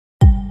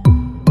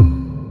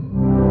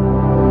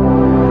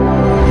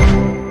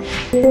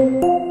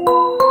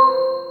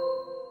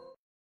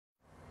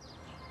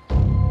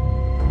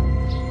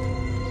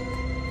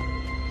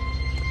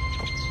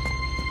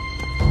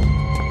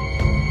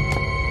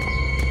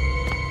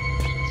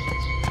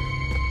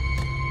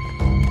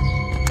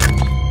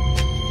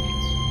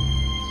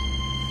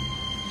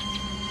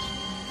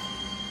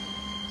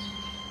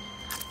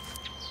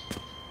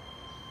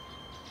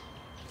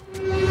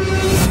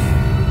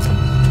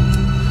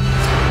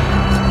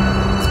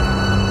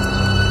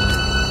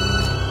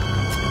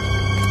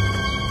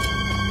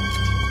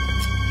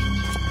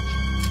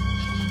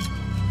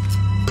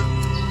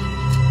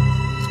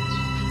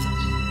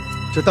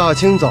这大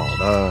清早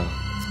的，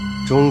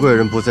钟贵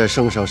人不在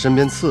圣上身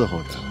边伺候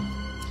着，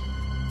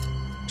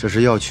这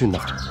是要去哪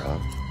儿啊？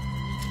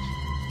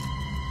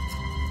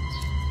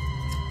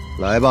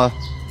来吧，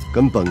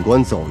跟本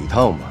官走一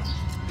趟吧。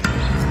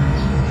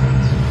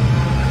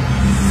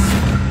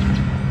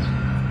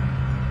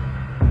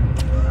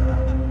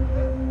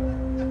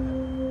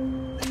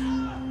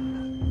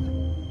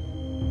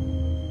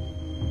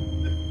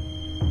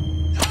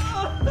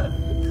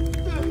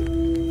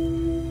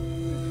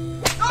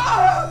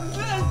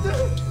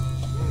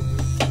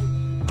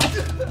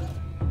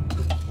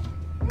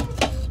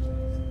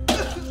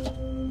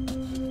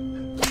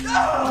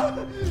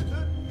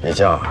陛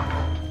下，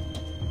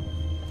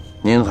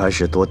您还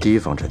是多提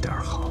防着点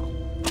好。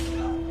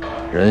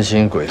人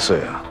心鬼祟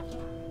啊！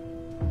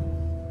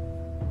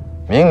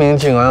明明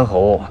靖安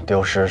侯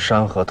丢失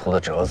山河图的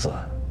折子，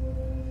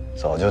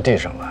早就递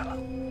上来了，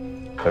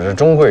可是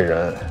钟贵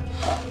人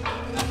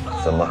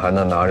怎么还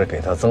能拿着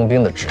给他增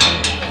兵的旨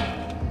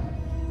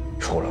意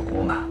出了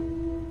宫呢？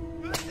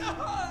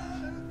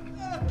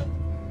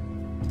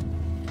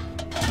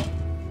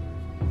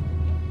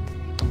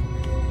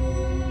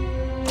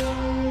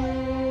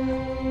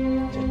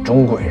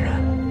钟贵人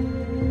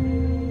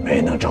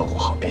没能照顾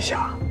好陛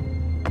下，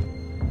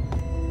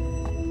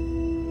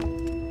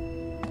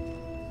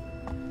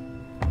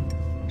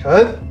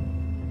臣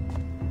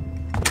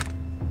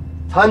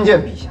参见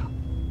陛下。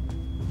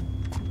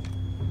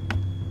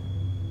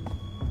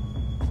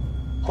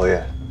侯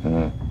爷，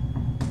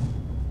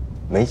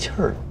没气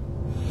儿了。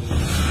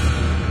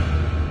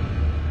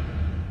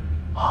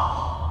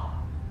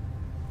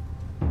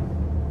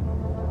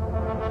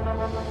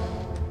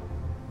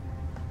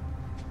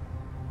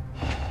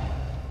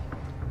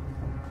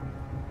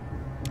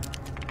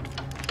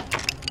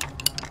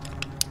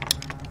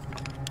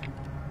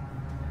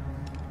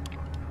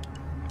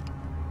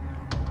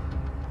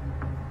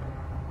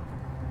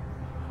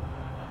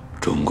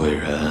钟贵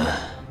人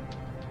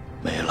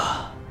没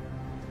了。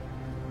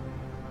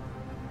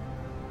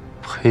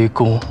裴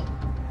公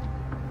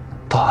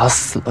打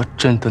死了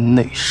朕的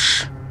内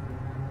侍。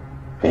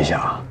陛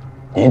下，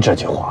您这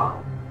句话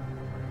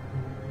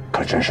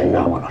可真是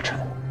冤枉了臣。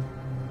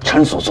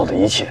臣所做的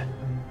一切，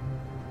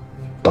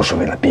都是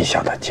为了陛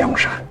下的江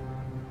山。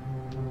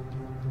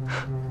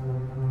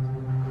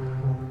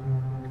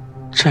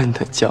朕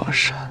的江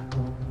山。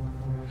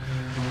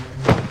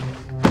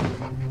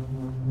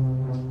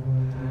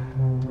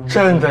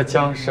朕的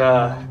江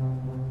山，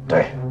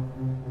对，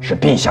是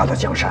陛下的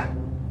江山。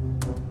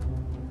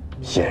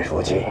现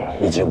如今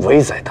已经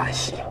危在旦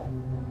夕。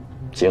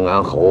靖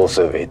安侯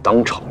虽为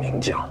当朝名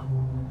将，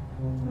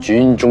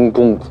军中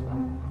肱骨，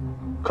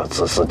可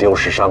此次丢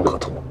失山河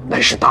图，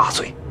乃是大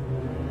罪。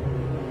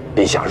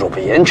陛下若不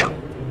严惩，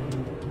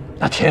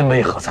那天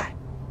威何在？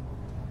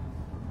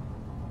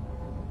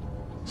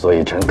所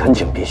以臣恳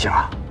请陛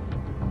下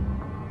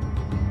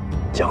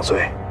降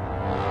罪。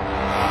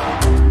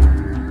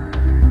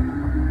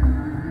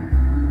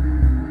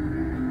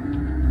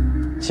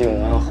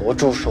靖安侯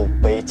驻守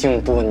北境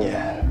多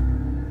年，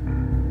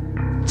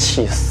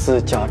弃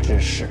私家之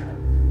事，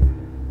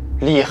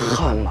立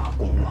汗马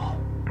功劳。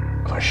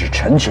可是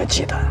臣却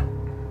记得，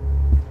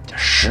这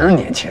10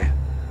年前，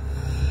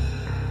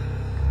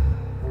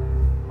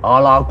阿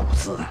拉古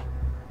兹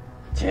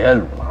劫掳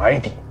了埃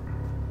迪，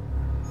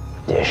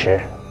也是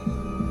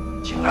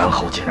靖安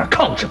侯竟然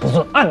抗旨不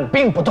遵，按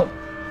兵不动，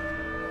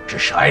致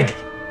使埃迪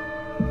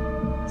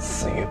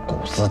死于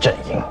古兹阵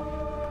营。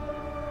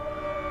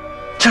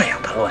这样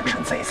的乱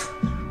臣贼子，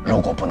如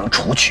果不能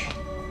除去，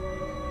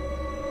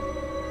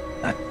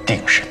那定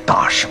是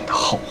大圣的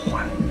后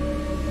患。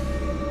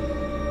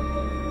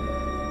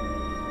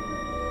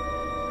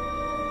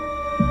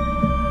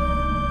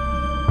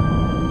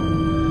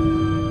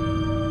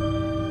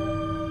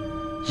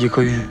1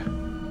个月，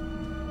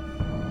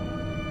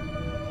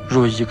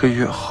若1个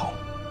月后，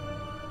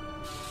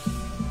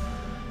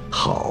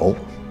好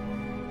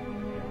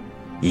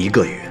，1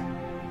个月。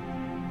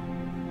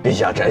陛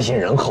下宅心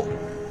仁厚，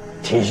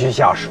体恤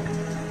下属，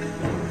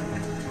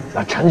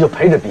那臣就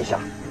陪着陛下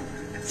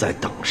再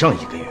等上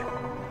1个月。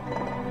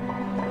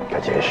这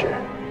件事，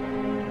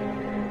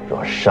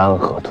若山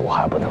河图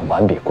还不能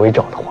完璧归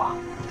赵的话，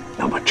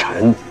那么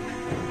臣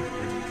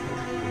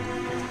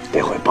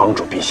便会帮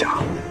助陛下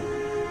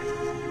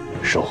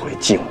收回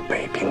靖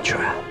北兵权。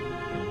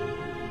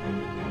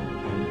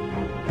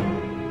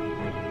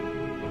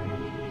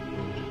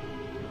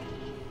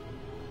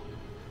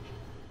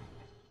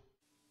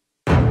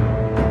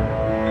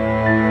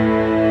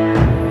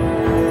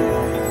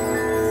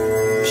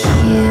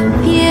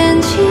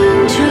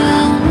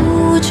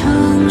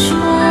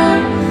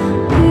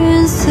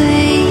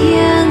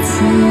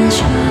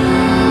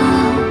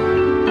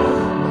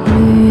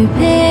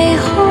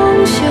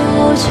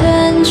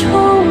尘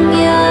重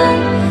阳，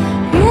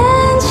人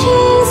情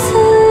似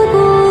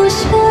骨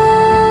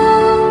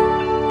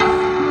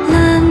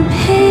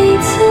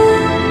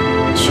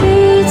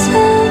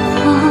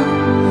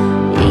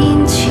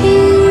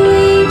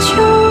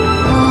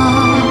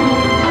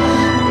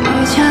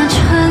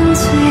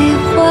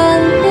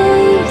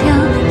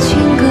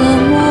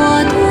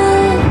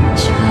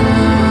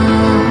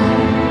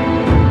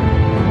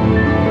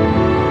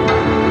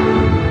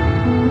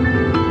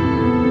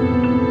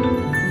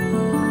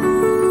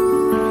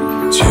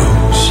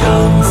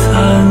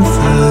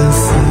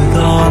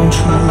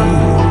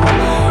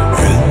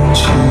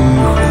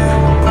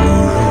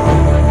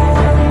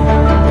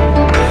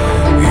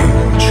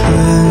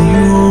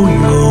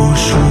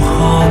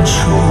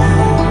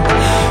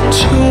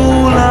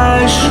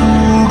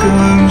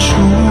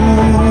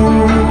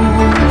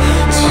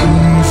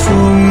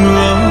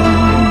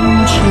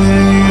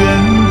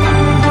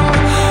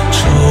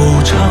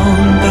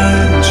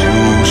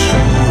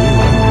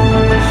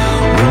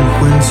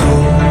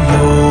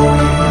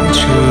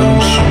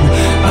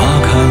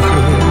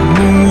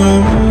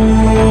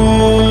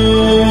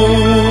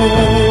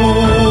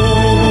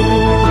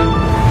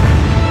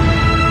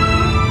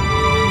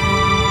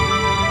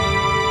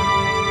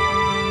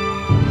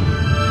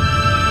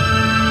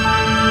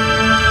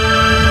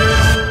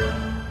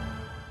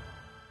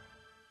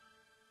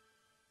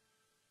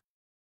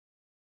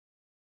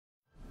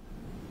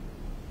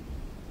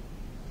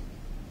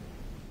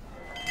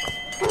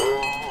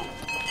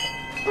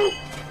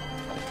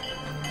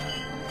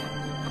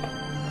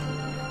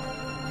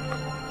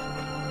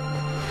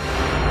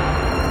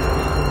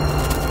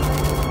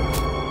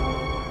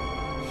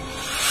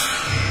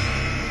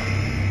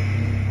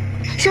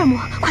是二魔，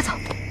快走！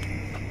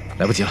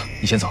来不及了，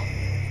你先走。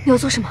你要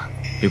做什么？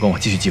别管我，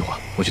继续计划。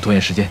我去拖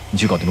延时间，你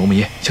去搞定罗梦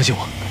叶，相信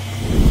我。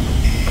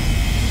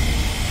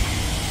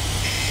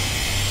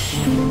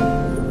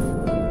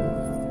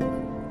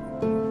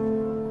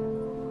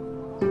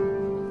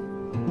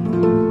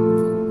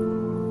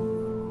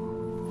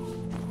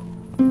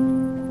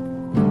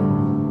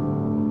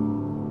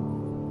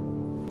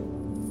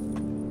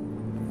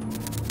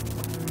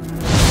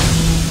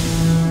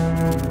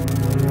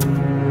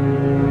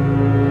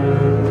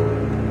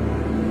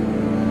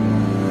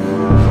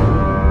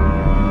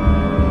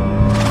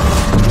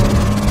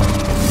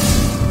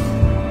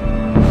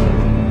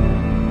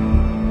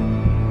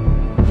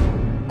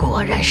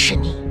果然是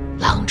你，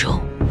郎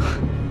中。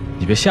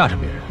你别吓着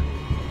别人。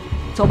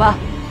走吧。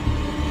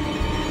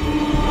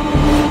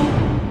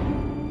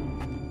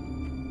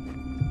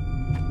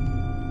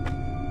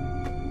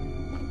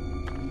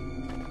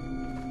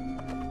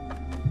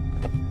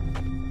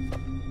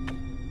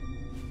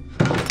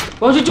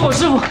我要去救我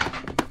师傅。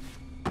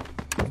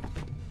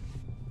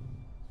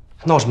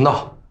闹什么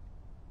闹？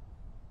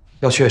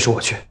要去也是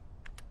我去。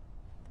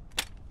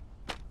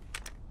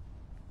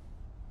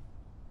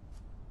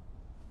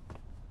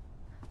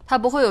他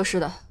不会有事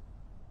的。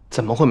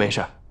怎么会没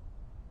事？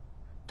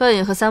段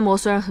隐和三魔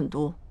虽然很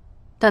毒，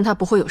但他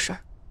不会有事儿。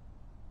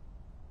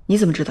你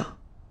怎么知道？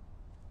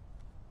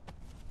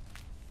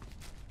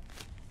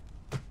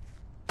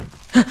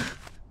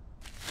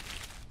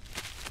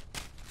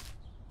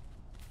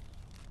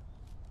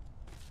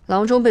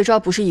郎中被抓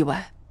不是意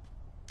外，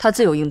他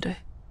自有应对。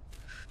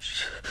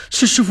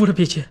是师傅的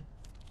笔迹。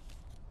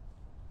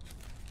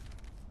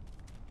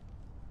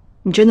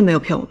你真的没有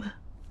骗我们？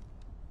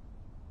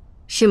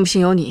信不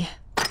信由你。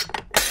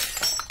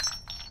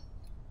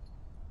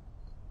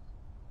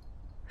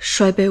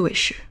摔杯为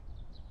师，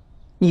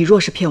你若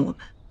是骗我们，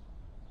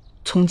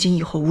从今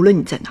以后无论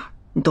你在哪儿，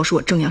你都是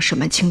我正阳沈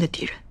曼清的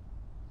敌人。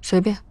随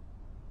便。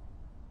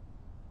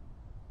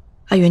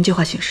按原计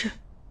划行事。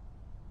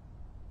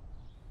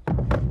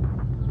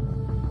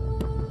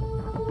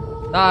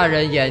大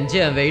人眼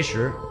见为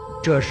实，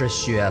这是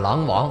雪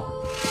狼王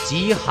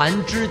极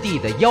寒之地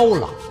的妖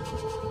狼，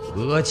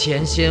额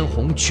前鲜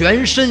红，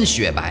全身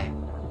雪白。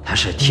它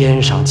是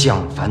天上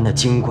降凡的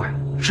精怪，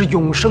是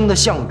永生的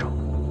象征，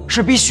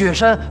是比雪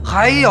山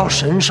还要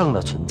神圣的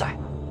存在。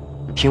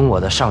听我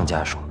的上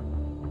家说，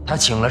他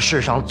请了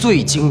世上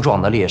最精壮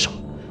的猎手，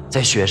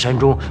在雪山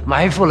中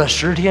埋伏了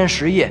10天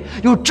10夜，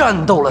又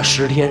战斗了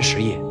10天10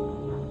夜，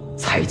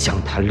才将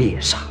他猎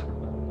杀。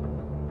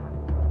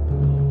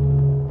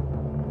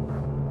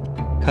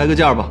开个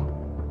价吧。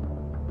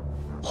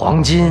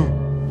黄金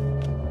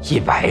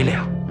100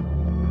两。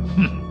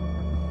哼，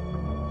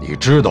你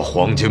知道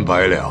黄金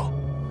100两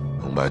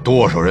能买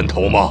多少人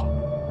头吗？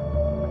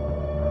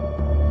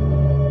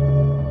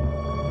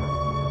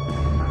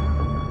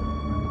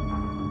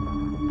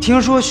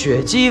听说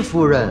雪姬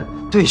夫人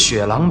对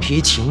雪狼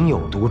皮情有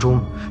独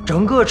钟，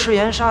整个赤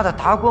岩沙的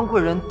达官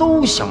贵人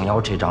都想要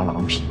这张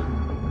狼皮。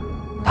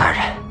大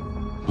人，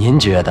您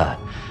觉得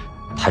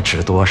它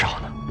值多少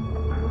呢？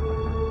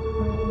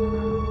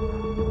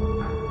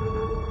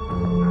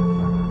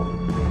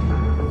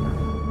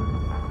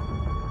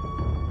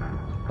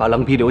把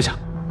狼皮留下。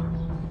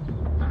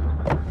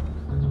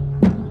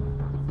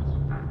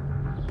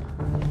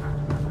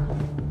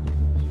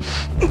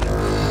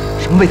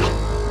什么味道？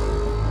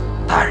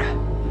大人，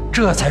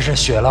这才是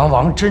雪狼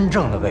王真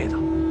正的味道。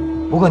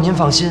不过您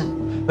放心，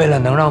为了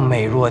能让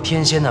美若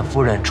天仙的夫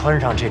人穿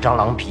上这张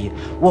狼皮，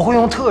我会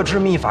用特制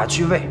秘法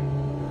去喂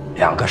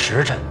，2个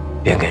时辰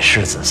便给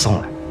世子送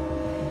来。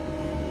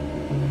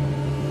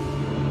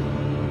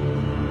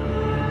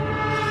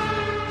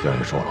相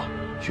爷说了，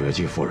雪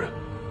姬夫人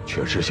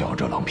确实想要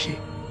这狼皮，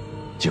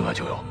今晚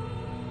就有。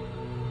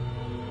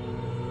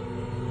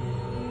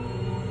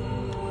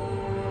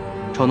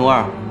超奴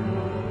儿，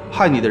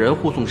派你的人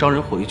护送商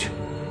人回去，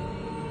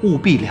务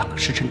必2个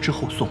时辰之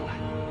后送来。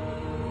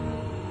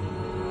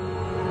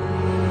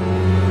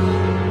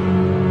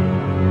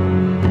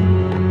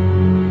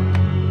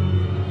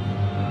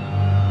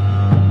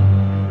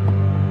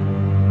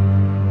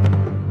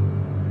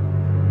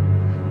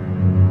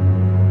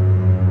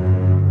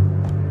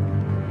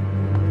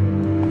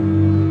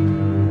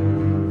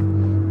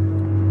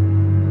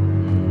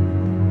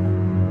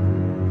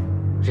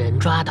人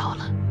抓到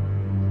了。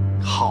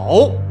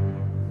好。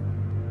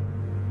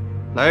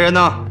来人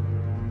呐！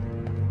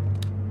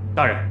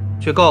大人，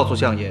去告诉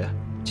相爷，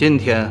今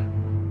天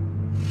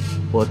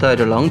我带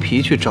着狼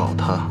皮去找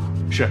他。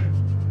是。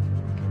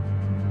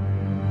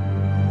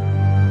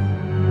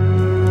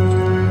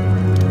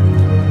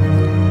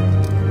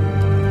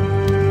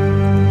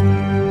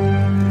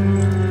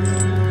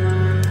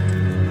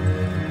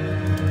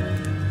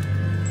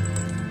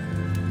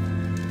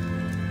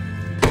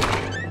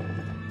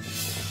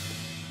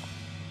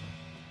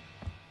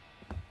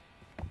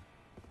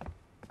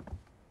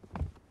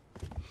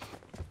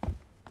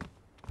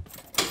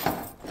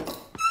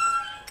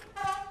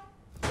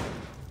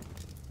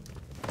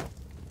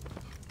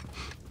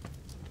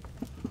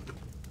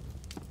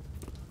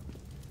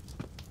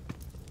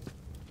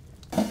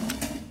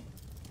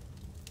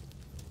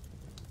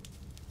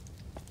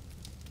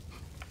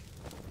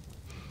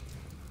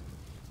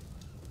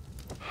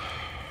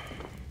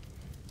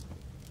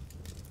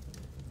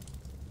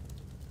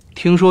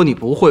听说你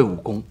不会武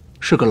功，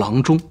是个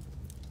郎中，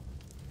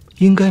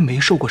应该没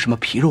受过什么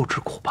皮肉之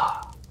苦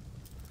吧？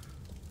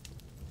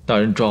大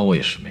人抓我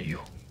也是没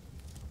用，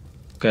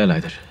该来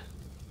的人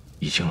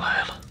已经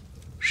来了。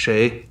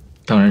谁？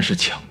当然是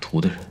抢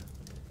图的人。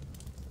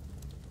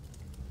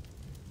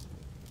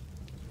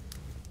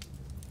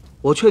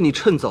我劝你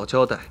趁早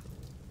交代，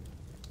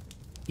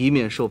以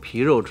免受皮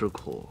肉之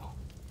苦。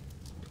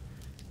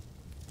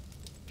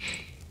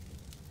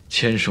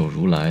千手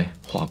如来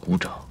画骨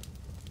掌，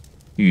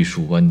玉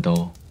树弯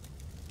刀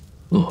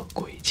恶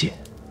鬼剑。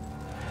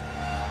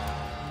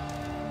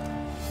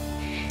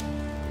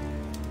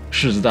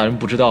世子大人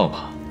不知道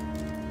吧？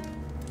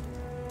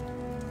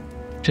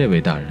这位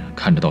大人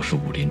看着倒是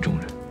武林中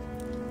人，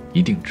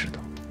一定知道。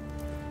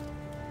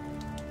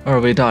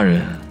二位大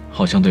人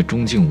好像对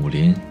中境武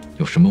林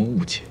有什么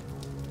误解。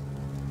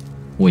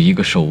我一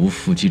个手无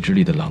缚鸡之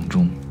力的郎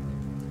中，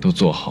都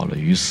做好了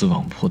鱼死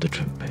网破的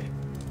准备，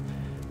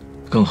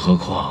更何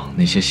况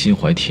那些心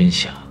怀天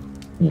下、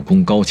武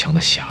功高强的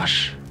侠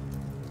士。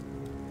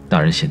大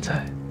人现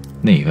在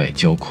内外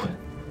交困，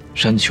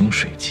山穷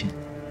水尽，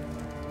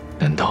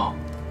难道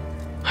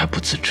还不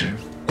自知？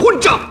混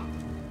账！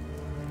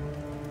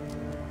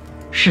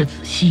世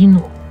子息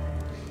怒。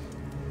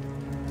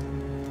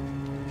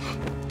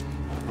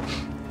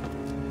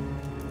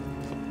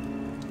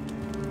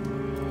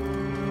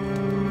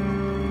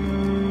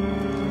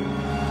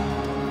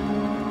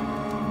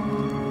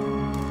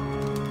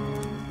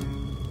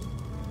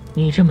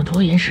你这么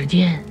拖延时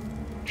间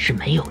是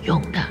没有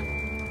用的。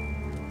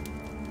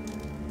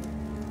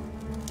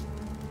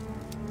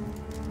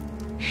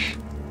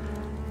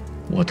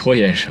我拖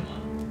延什么？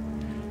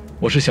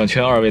我是想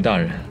劝二位大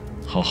人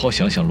好好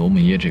想想罗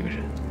门耶这个人，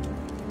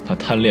他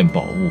贪恋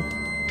宝物，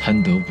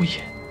贪得无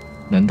厌，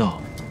难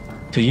道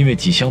就因为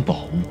几箱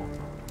宝物，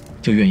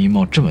就愿意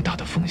冒这么大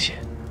的风险，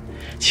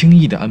轻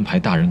易地安排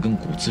大人跟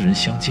古兹人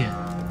相见？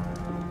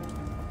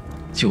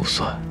就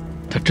算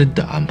他真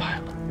的安排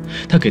了，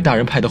他给大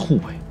人派的护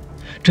卫，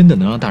真的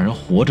能让大人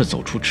活着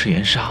走出赤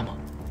岩沙吗？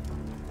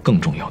更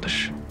重要的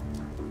是，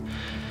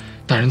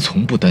大人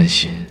从不担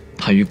心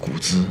他与古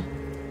兹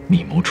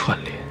密谋串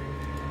联，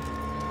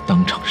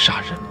当场杀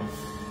人吗？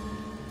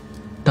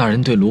大人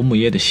对罗木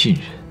耶的信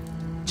任，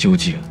究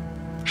竟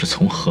是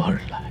从何而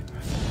来？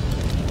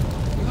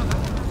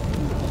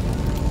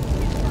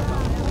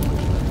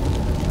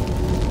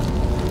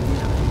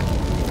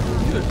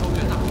越烧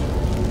越大。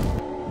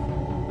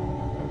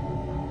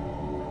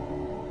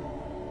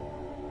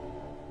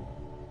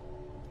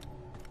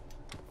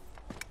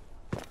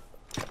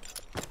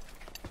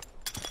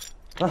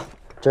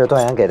这是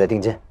段岩给的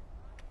定金。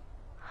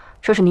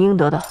这是你应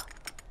得的。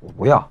我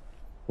不要，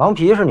狼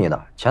皮是你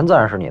的，钱自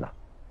然是你的，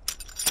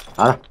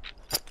拿着。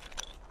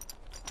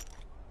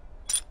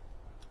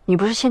你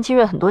不是欠七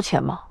月很多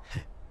钱吗？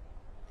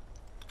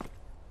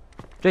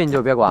这你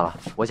就别管了，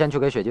我先去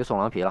给雪姬送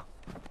狼皮了。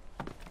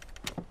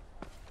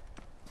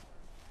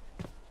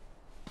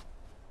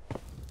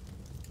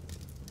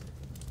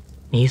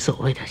你所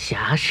谓的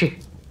侠士，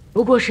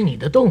不过是你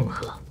的恫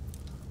吓。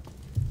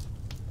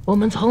我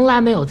们从来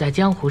没有在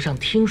江湖上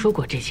听说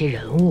过这些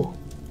人物，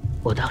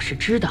我倒是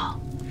知道，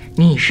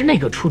你是那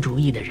个出主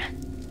意的人。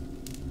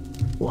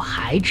我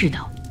还知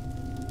道，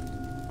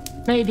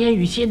那天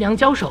与新娘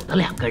交手的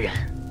2个人，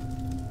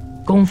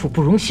功夫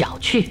不容小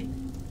觑。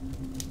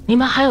你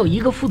们还有一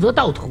个负责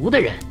盗图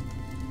的人，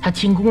他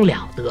轻功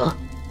了得。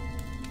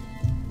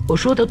我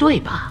说的对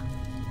吧？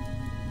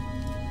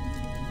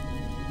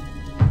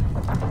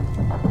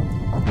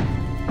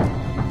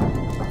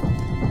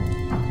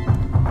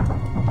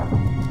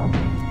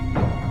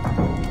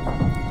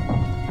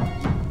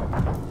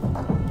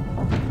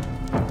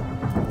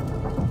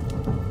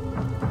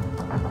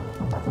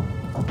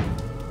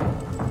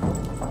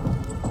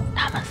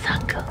他们3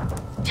个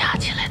加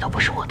起来都不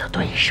是我的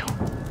对手。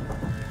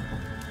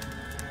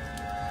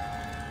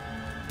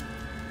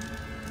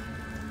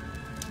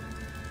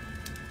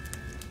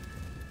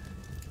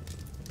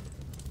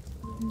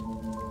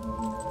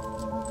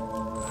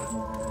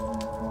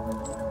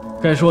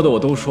该说的我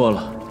都说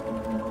了，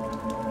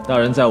大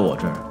人在我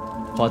这儿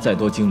花再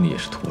多精力也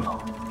是徒劳，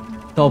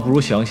倒不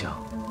如想想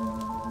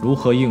如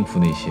何应付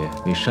那些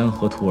为山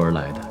河图而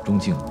来的中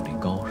境武林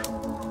高手。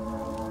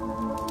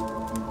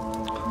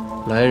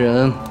来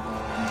人，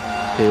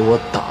给我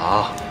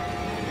打！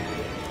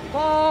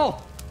报！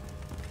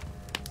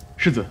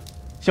世子，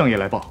相爷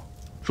来报，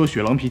说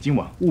雪狼皮今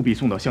晚务必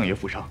送到相爷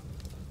府上，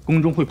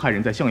宫中会派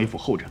人在相爷府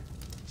候着。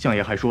相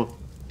爷还说，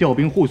调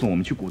兵护送我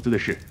们去谷子的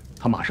事，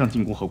他马上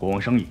进宫和国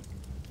王商议。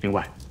另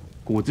外，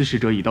谷子使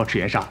者已到赤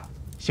岩沙，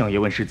相爷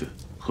问世子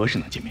何时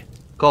能见面。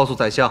告诉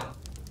宰相，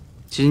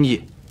今夜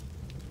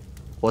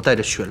我带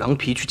着雪狼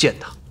皮去见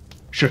他。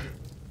是。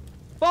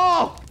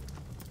报！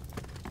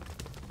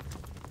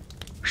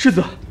世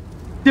子，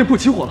店铺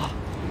起火了。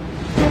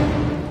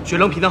雪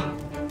狼皮呢？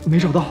没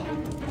找到，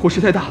火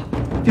势太大，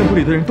店铺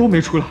里的人都没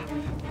出来。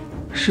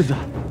世子，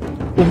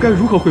我们该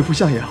如何回复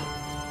相爷啊？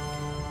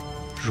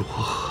如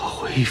何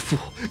回复？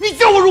你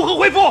叫我如何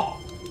回复？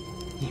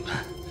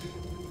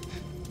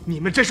你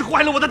们这是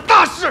坏了我的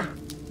大事！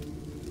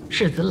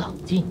世子冷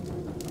静，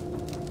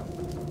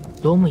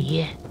罗姆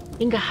耶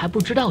应该还不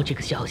知道这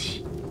个消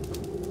息。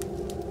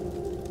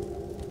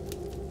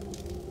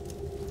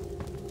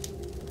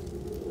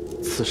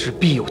此事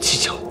必有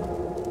蹊跷，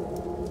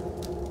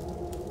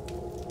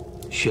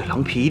血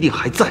狼皮一定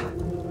还在。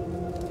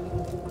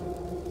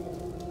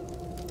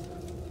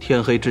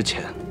天黑之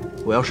前，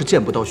我要是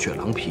见不到血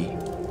狼皮，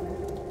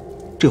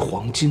这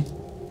黄金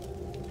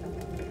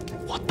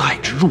我带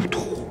之入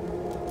土。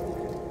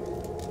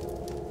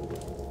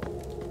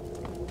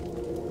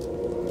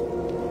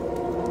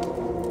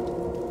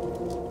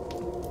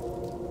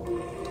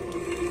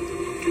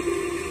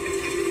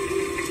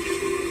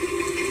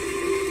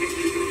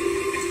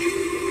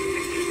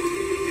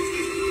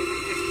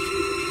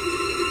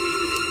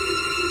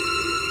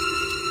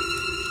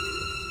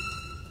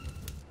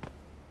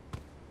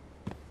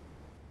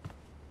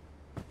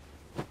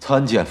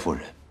参见夫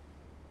人。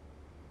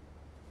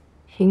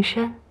平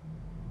身。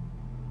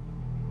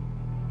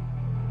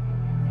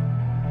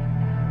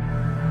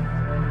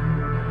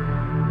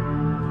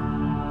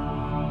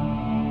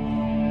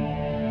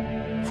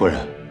夫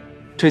人，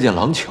这件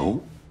狼球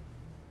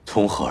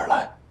从何而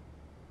来？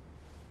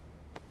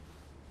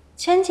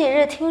前几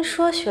日听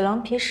说雪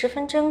狼皮十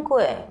分珍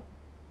贵，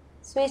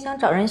所以想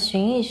找人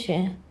寻一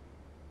寻。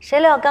谁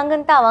料刚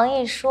跟大王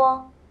一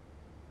说，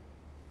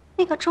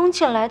那个中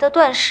进来的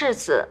段世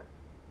子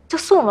就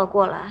送了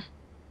过来。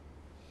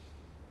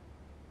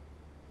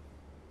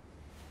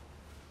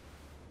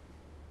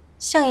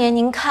相爷，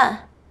您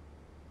看，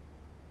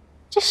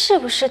这是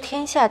不是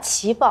天下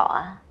奇宝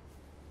啊？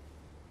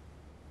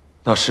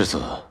那世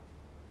子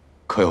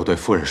可有对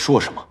夫人说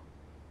什么？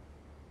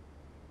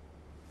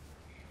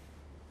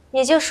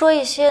也就说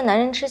一些男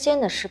人之间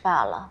的事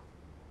罢了，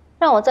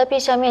让我在陛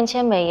下面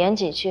前美言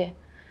几句，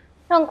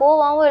让国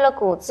王为了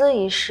谷资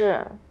一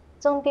事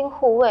增兵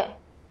护卫。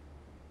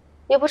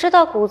也不知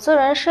道谷资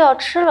人是要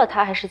吃了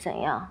他还是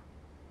怎样。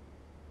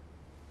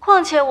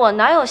况且我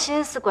哪有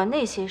心思管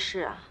那些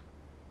事啊？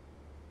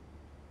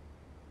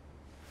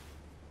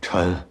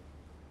臣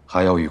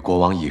还要与国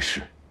王议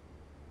事，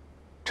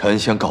臣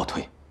先告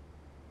退。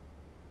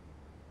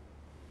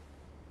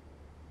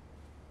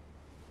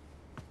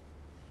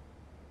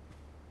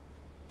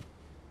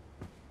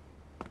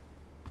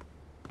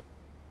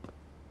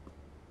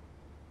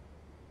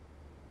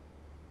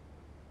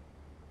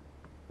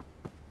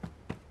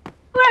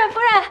夫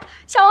人，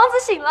小王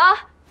子醒了，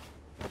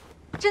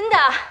真的。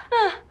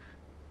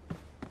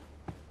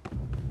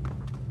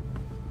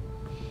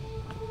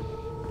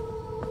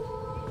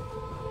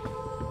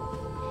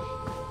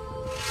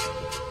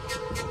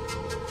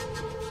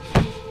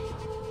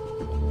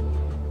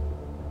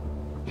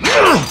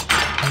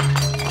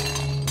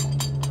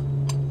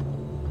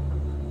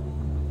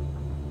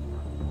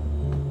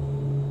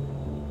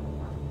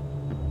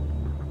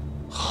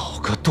好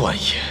个段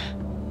爷，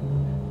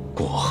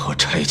过河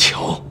拆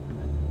桥，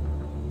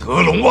得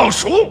陇望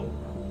蜀。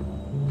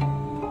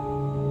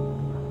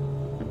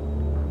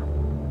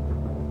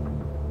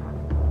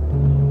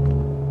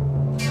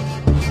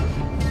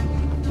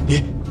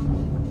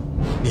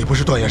你不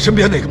是段爷身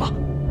边那个吗？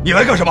你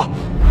来干什么？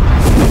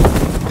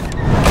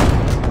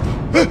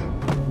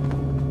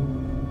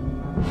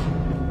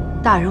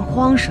大人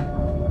慌什么？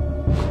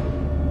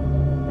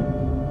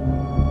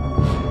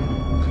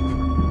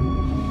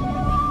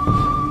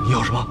你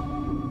要什么？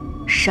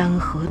山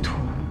河图。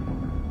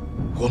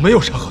我没有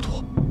山河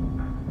图。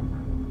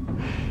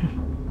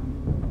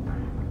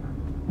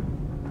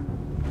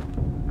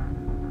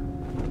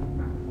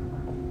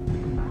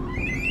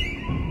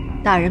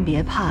大人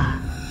别怕，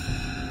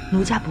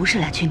奴家不是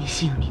来取你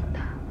性命的，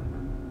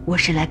我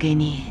是来给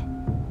你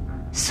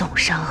送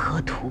山河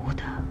图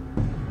的。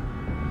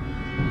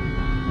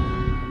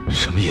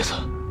什么意思？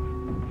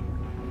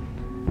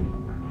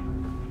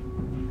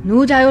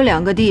奴家有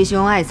2个弟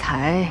兄爱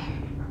财，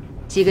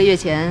几个月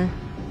前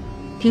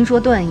听说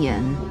段衍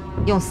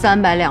用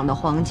300两的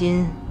黄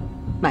金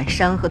买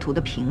山河图的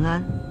平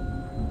安。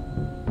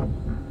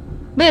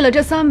为了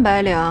这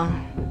300两，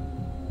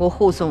我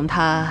护送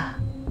他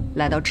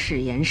来到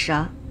赤岩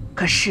沙，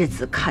可世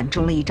子看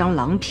中了一张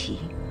狼皮，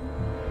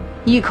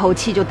一口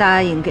气就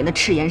答应给那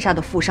赤岩沙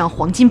的富商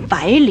黄金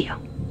100两，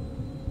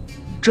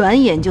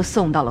转眼就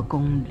送到了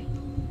宫里。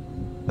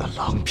那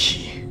狼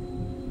皮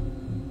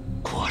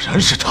果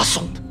然是他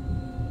送的。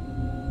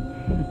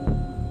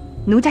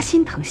奴家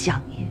心疼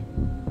相爷，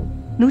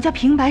奴家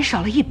平白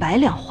少了100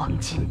两黄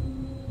金，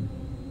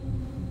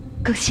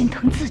更心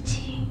疼自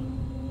己。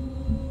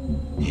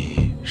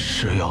你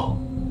是要？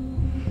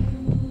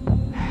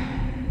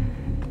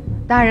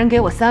大人给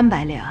我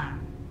300两，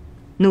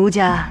奴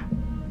家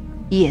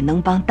也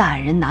能帮大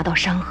人拿到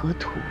山河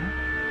图。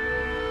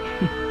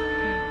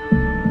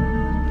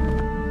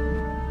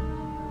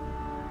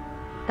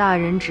大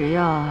人只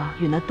要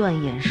与那段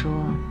衍说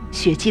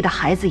雪姬的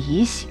孩子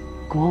已醒，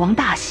国王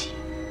大喜，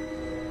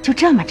就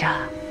这么着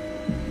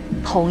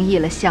同意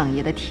了相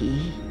爷的提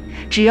议。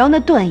只要那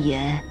段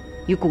衍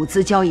与谷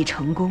资交易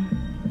成功，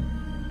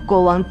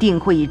国王定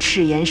会以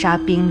赤岩沙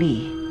兵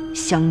力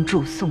相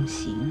助送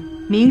行。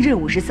明日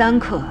53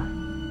刻，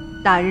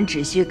大人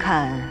只需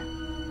看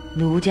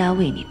奴家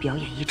为你表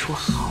演一出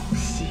好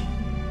戏，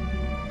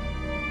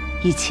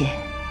一切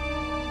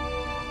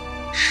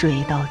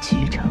水到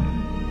渠成。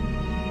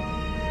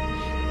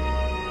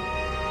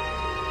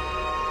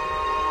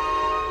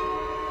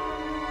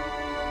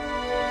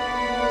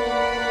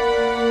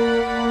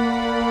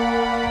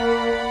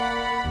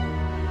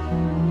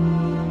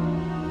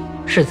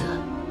世子，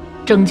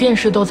整件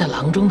事都在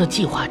郎中的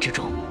计划之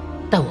中，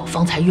但我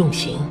方才用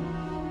刑，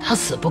他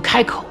死不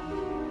开口，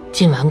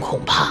今晚恐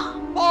怕……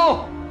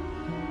报！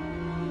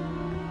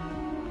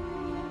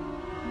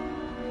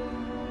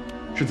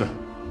世子，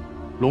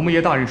罗木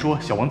爷大人说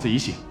小王子已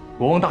醒，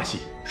国王大喜，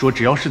说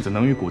只要世子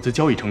能与谷子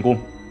交易成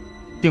功，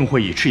定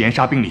会以赤炎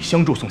杀兵力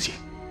相助送行。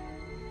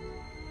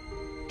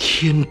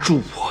天助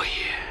我也！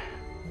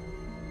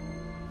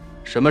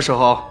什么时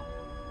候？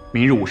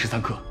明日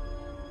53刻。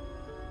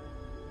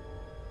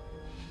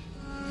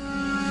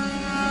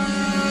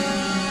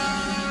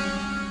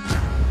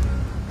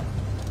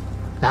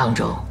郎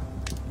中，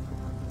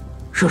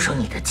说说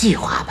你的计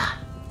划吧。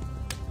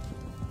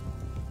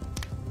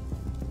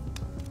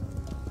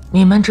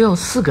你们只有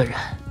4个人，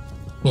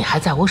你还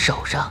在我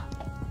手上，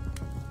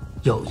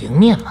有赢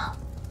面吗？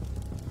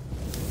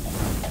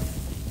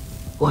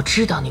我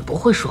知道你不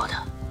会说的。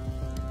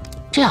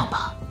这样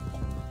吧，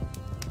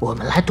我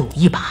们来赌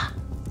一把。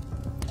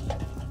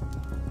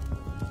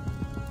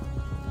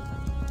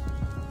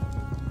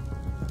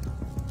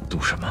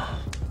赌什么？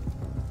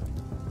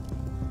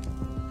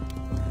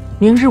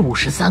明日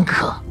53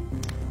刻，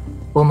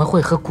我们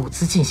会和谷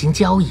子进行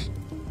交易。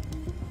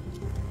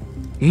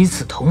与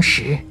此同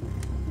时，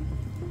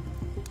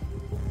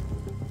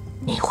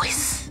你会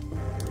死。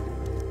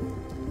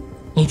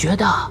你觉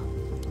得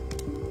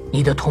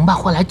你的同伴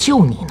会来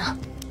救你呢，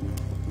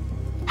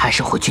还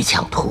是会去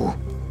抢图？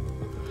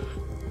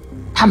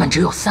他们只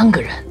有3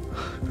个人，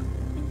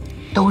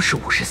都是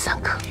53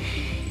刻，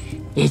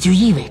也就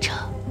意味着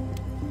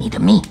你的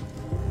命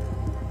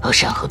和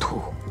山河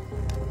图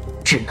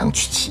只能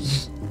取其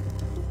一。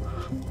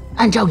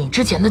按照你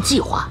之前的计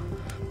划，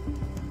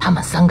他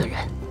们3个人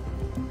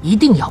一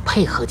定要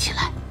配合起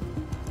来，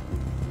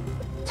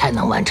才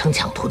能完成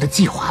抢图的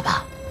计划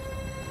吧？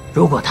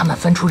如果他们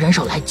分出人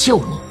手来救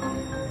你，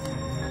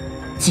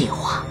计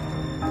划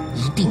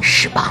一定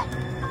失败。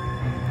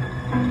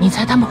你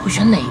猜他们会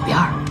选哪边？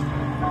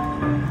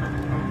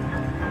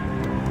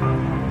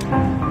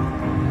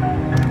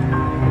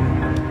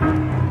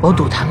我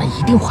赌他们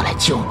一定会来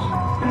救你。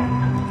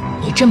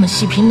你这么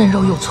细皮嫩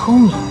肉又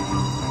聪明，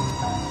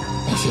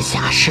那些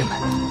侠士们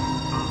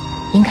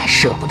应该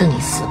舍不得你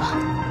死吧？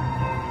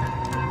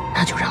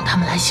那就让他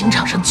们来刑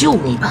场上救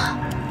你吧。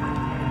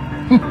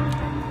哼！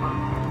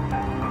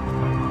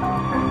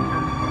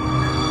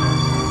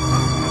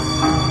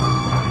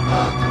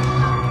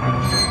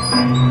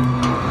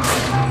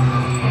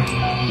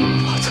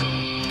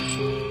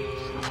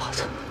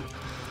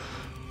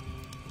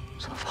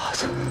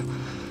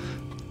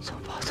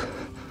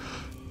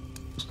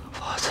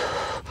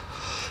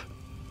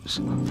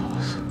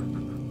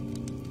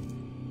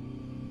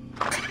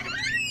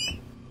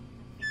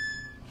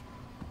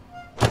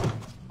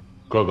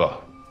哥哥，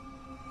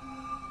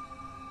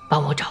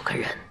帮我找个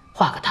人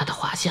画个他的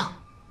画像，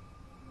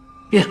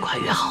越快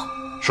越好。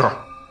是。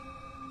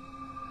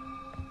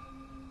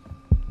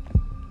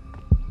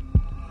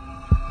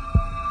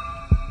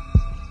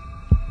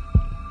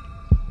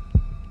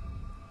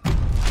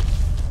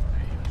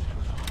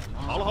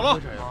好了好了，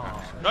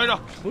忍着，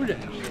不忍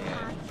着，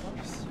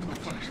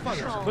犯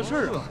点什么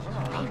事啊？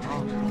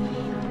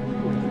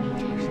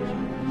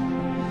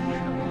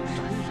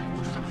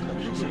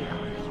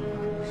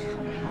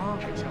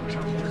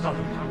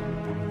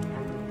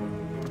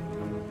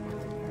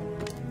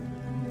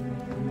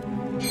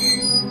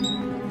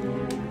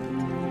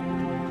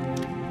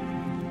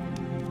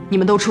你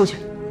们都出去。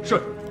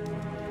是。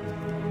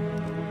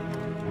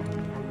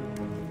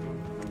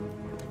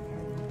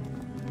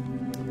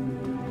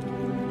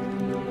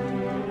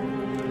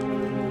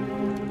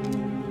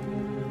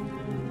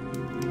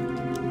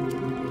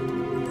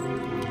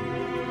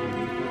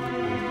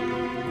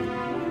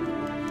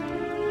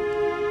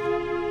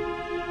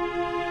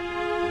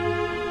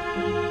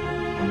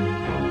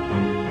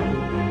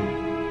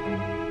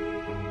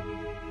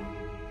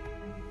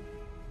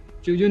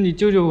求求你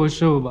救救我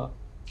师傅吧！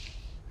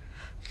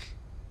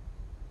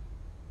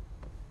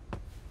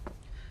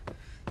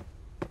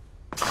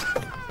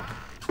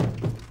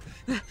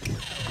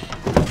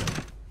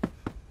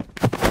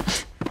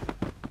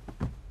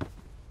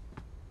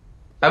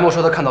白墨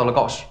说他看到了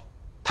告示，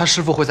他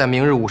师父会在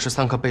明日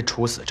53刻被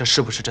处死，这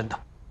是不是真的？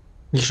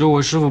你说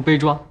我师父被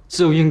抓，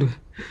自有应对，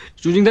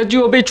如今他就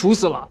要被处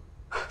死了。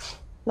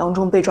郎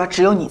中被抓，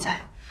只有你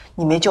在，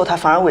你没救他，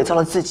反而伪造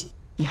了自己，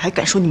你还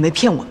敢说你没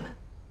骗我们？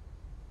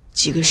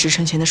几个时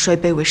辰前的摔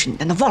杯为是你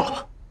难道忘了吗？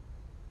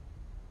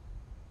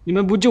你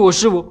们不救我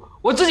师父，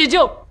我自己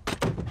救。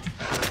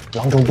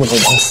郎中不能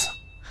枉死。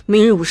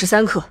明日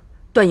53刻，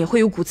段野会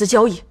与谷子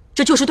交易，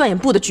这就是段野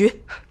部的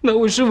局。那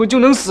我师父就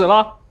能死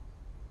了。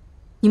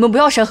你们不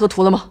要山河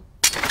图了吗？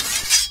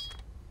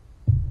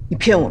你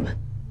骗我们！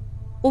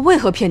我为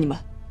何骗你们？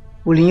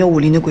武林有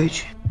武林的规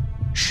矩，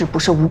是不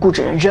是无辜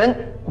之人，人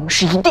我们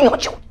是一定要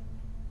救的。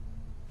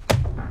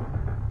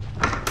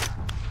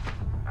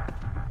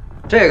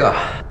这个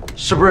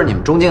是不是你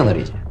们中境的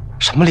礼节？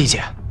什么礼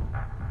节？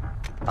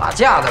打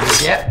架的礼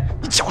节。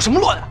你搅什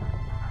么乱啊？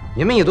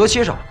你们以多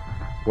欺少，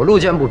我路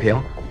见不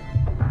平。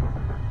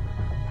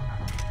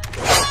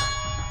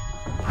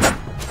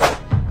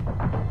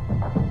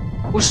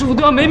我师傅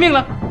都要没命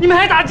了，你们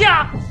还打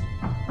架？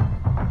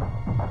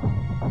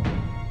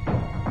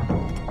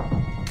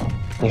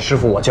你师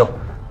傅我救，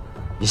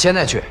你现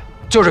在去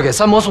就是给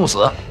三魔送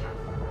死。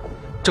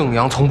正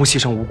阳从不牺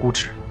牲无辜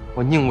之人，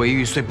我宁为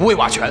玉碎，不为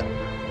瓦全。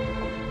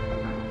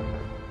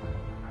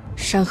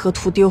山河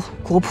图丢，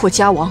国破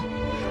家亡，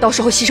到时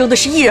候牺牲的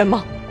是一人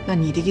吗？那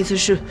你的意思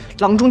是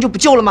郎中就不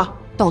救了吗？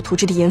盗图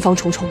之地严防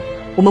重重，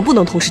我们不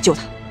能同时救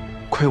他。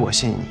亏我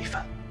信你一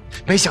番，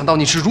没想到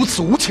你是如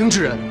此无情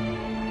之人。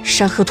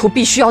山河图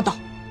必须要倒，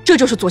这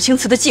就是左青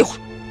瓷的计划。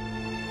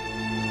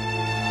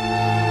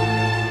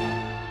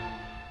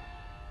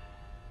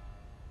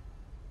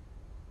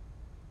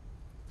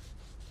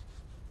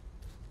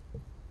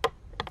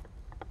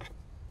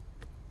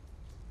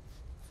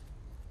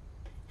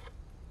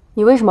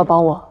你为什么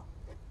帮我？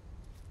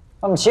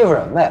他们欺负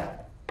人呗。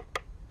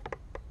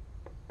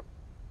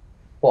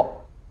不，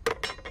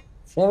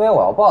是因为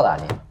我要报答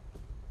你。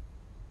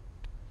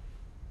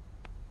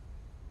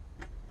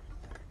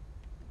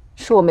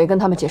是我没跟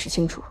他们解释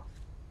清楚。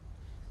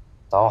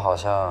但我好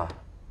像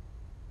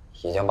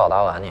已经报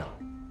答完你了。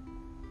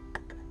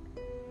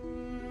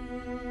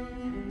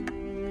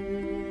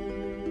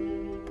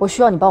我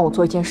需要你帮我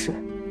做一件事，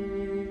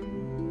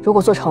如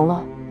果做成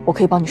了，我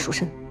可以帮你赎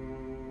身。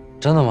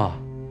真的吗？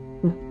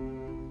嗯。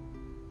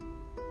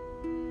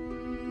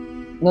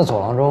那左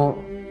郎中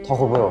他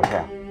会不会有事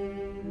啊？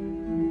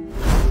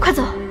快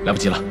走！来不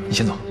及了，你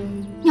先走。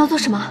你要做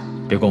什么？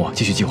别管我，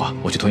继续计划。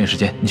我去拖延时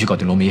间，你去搞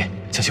定龙梅耶，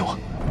相信我。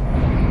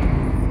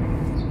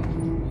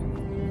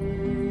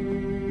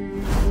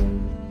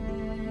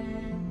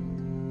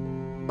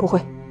不会。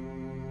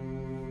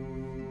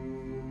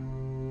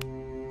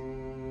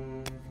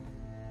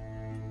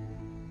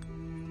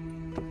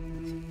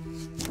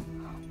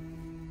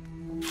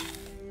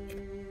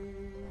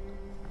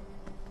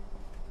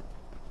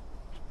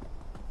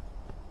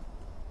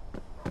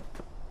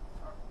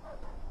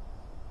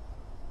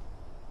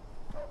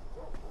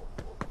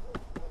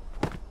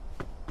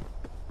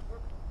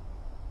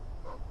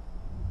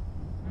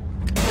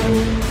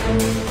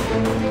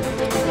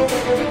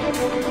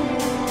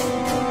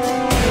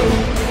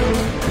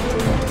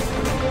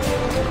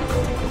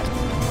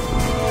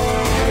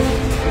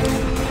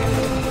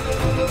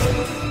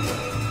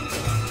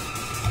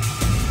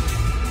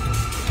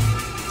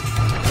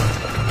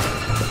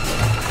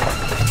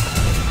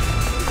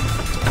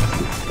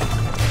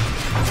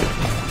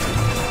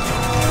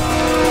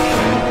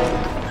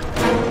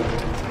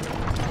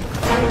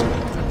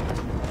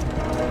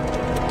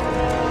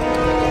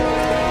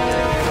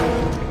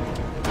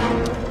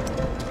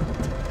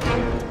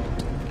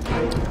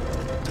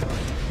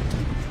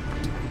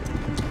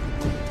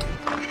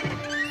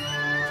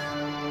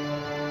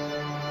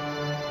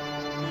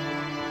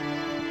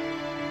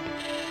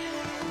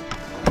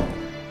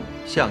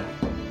相爷，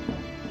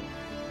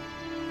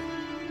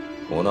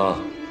我呢？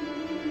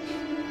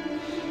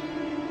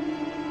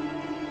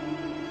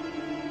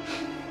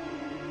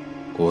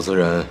谷子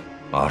人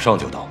马上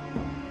就到，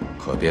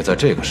可别在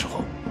这个时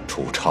候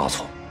出差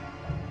错。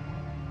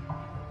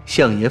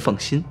相爷放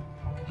心。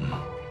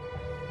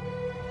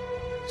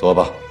坐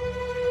吧。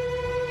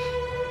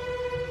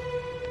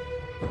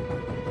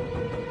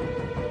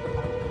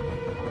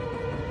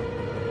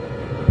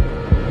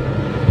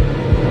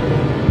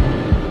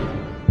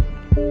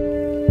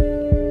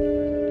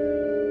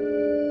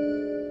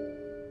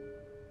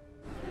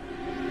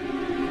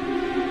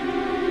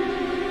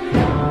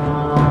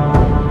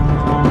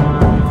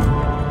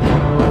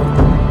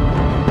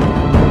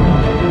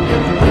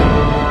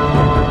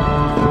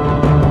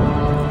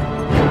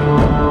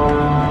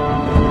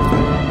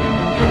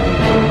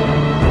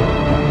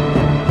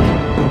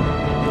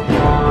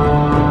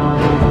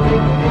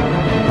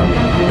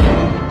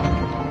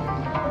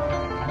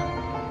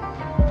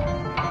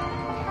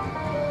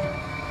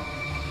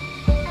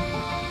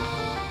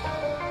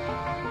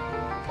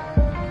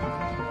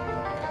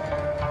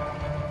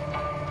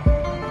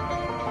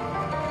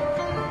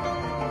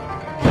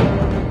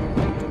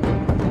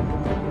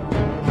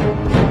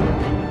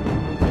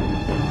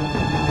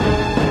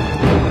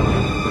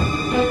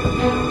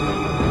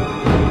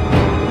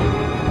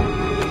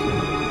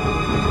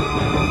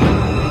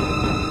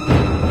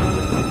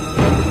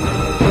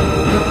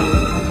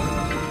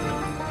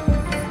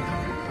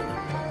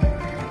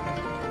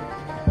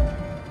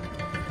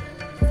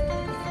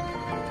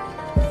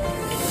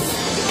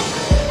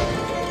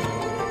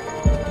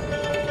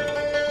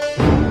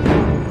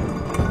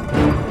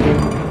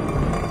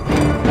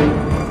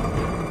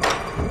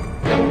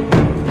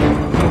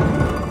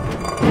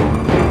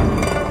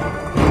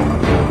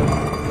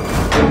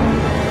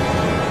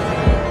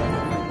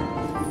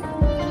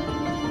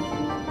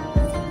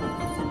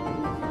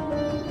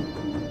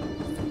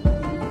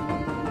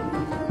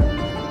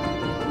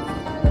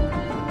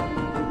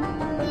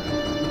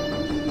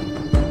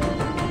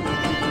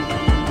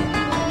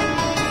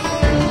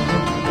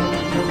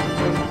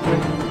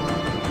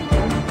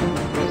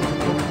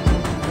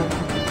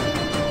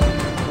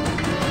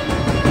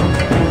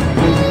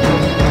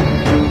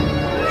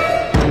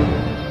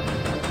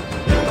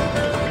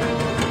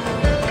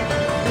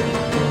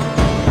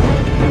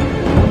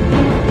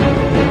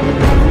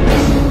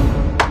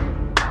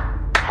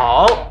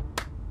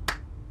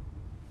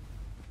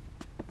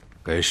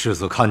给世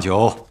子看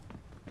酒。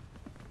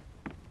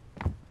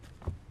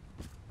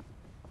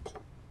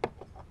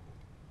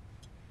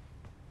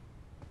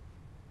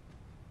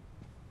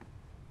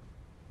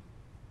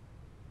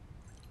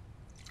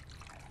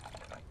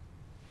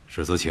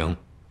世子请。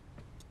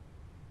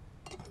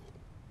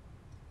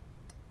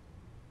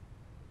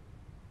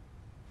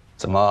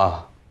怎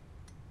么，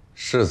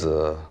世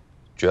子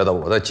觉得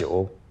我的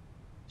酒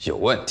有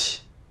问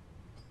题？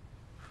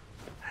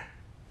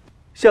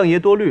相爷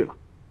多虑了，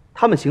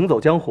他们行走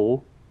江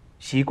湖，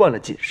习惯了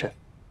谨慎。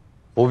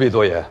不必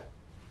多言。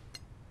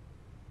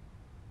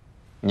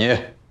你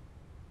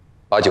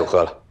把酒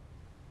喝了。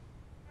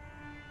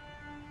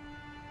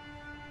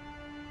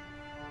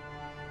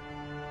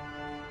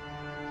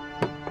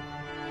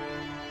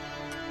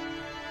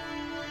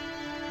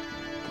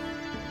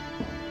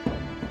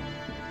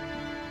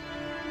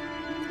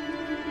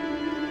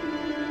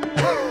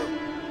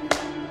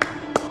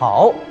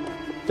好，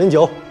斟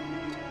酒。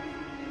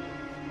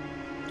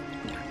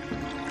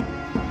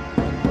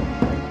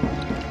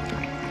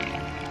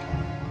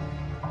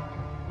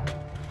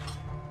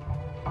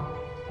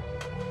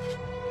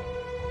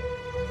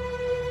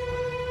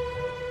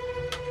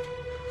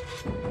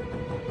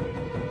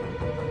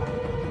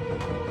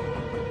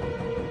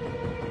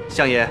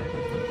相爷，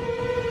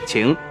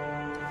请。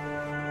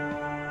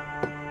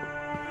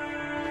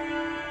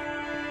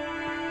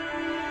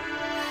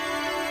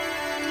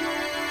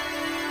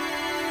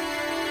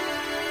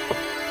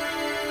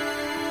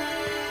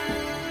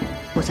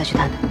我再去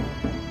探探。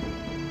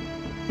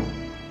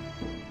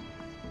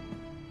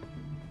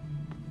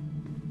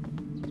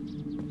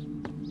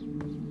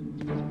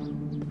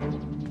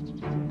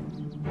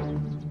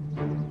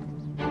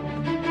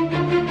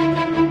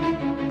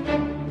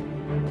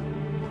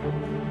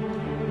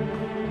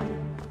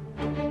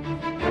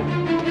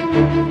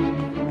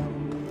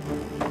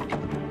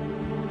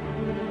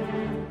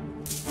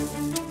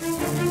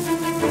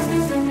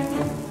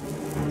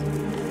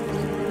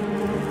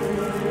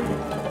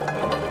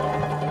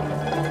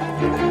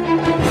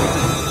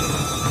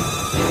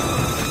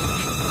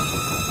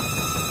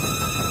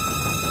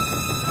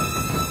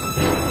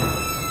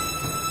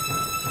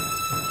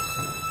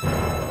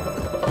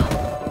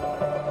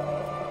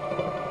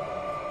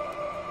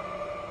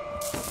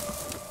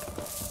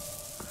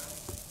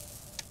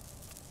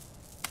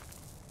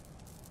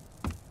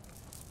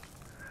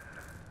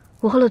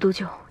我喝了毒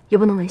酒，也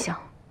不能闻香。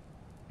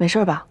没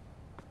事吧？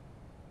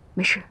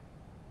没事。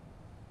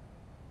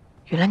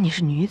原来你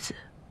是女子。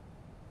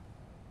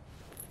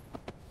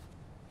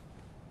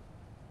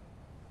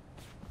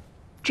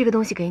这个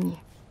东西给你，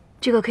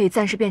这个可以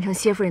暂时变成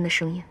谢夫人的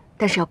声音，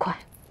但是要快，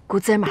谷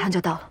子儿马上就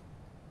到了。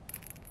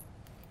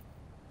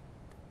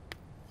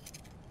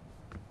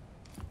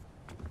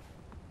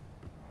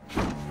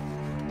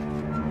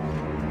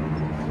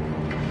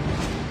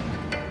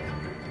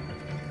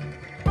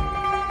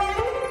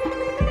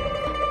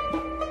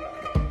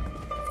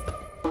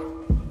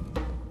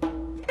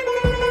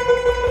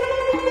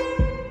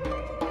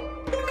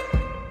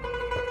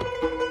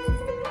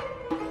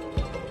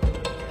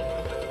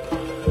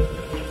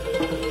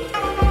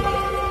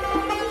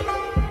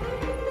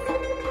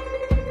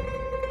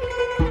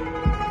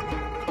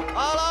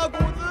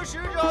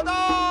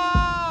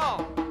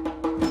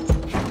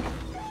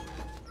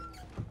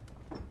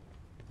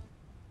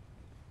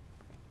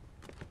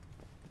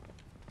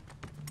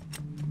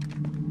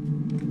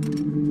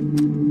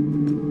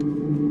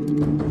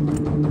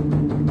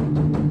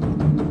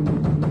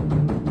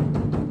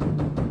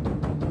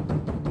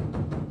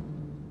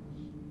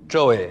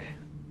这位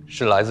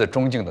是来自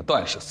中境的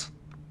段世子，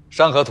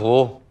山河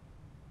图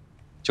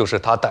就是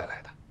他带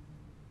来的。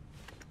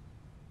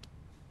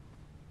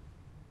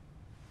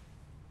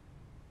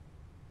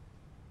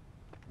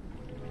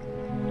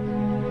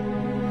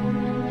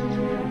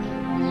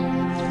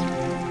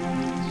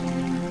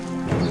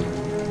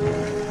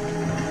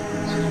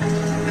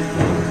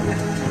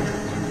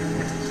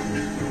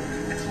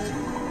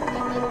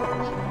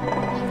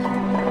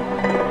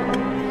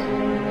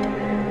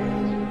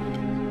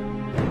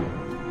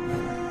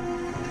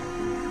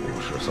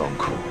53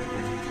克，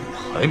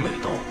还没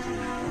到。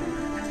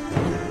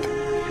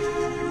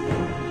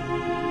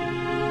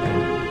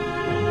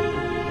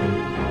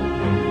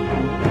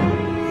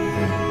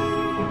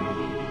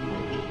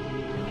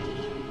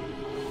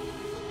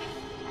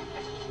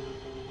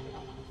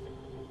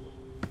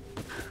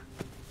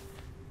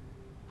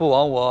不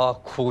枉我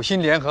苦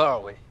心联合二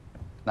位，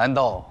难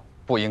道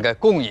不应该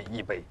共饮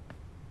一杯？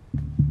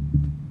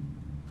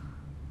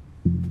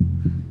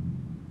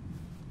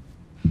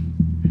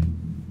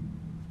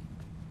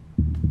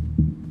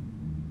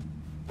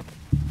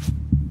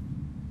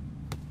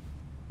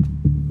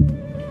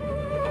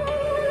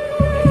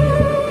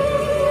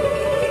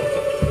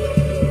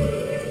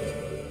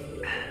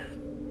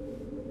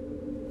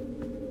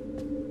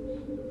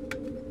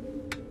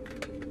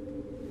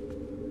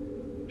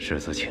世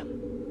子请。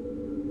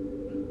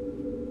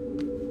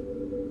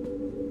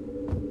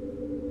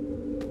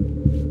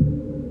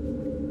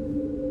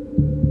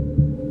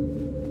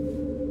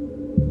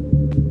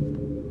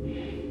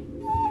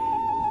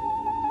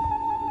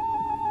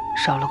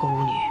少了个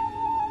舞女。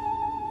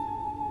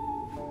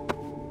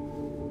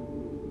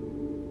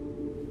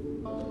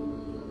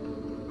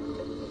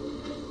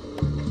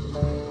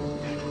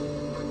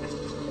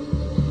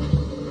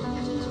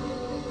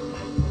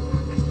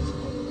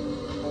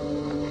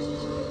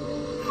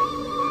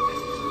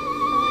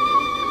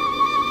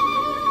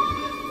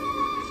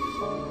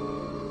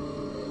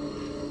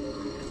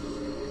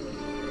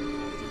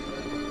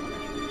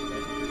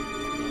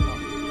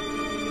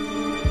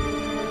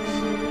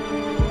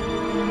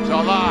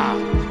小子，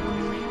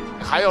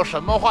你还有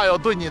什么话要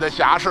对你的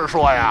侠士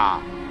说呀？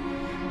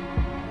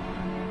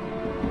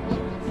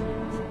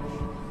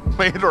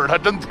没准他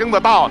真听得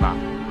到呢。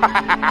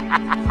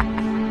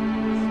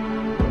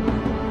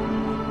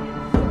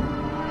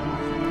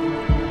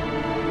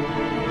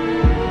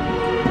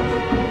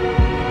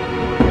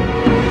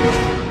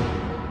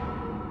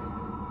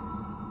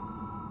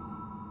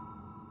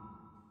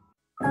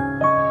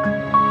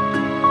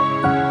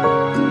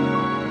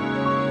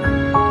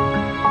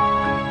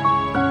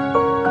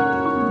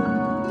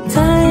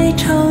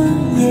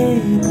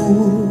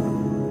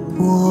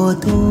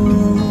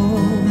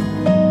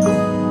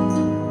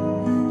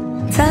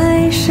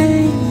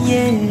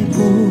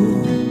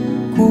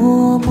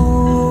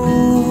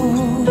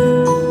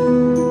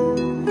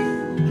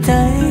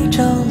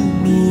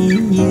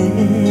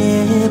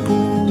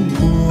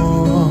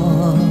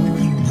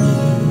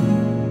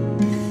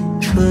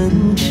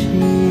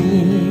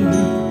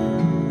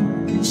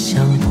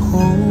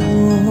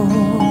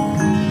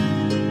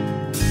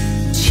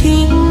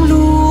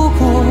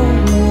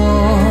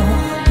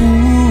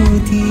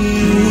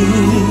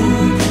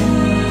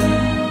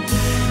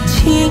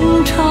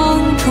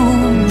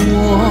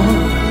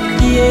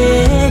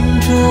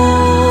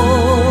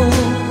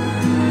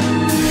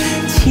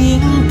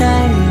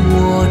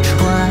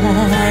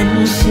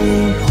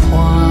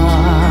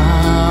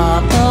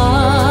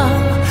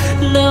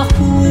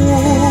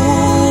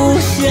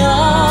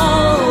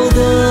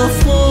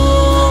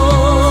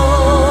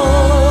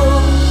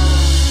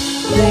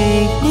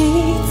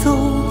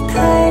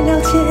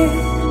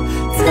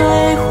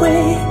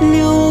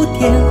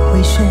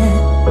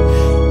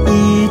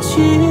一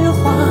句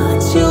话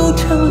就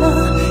成了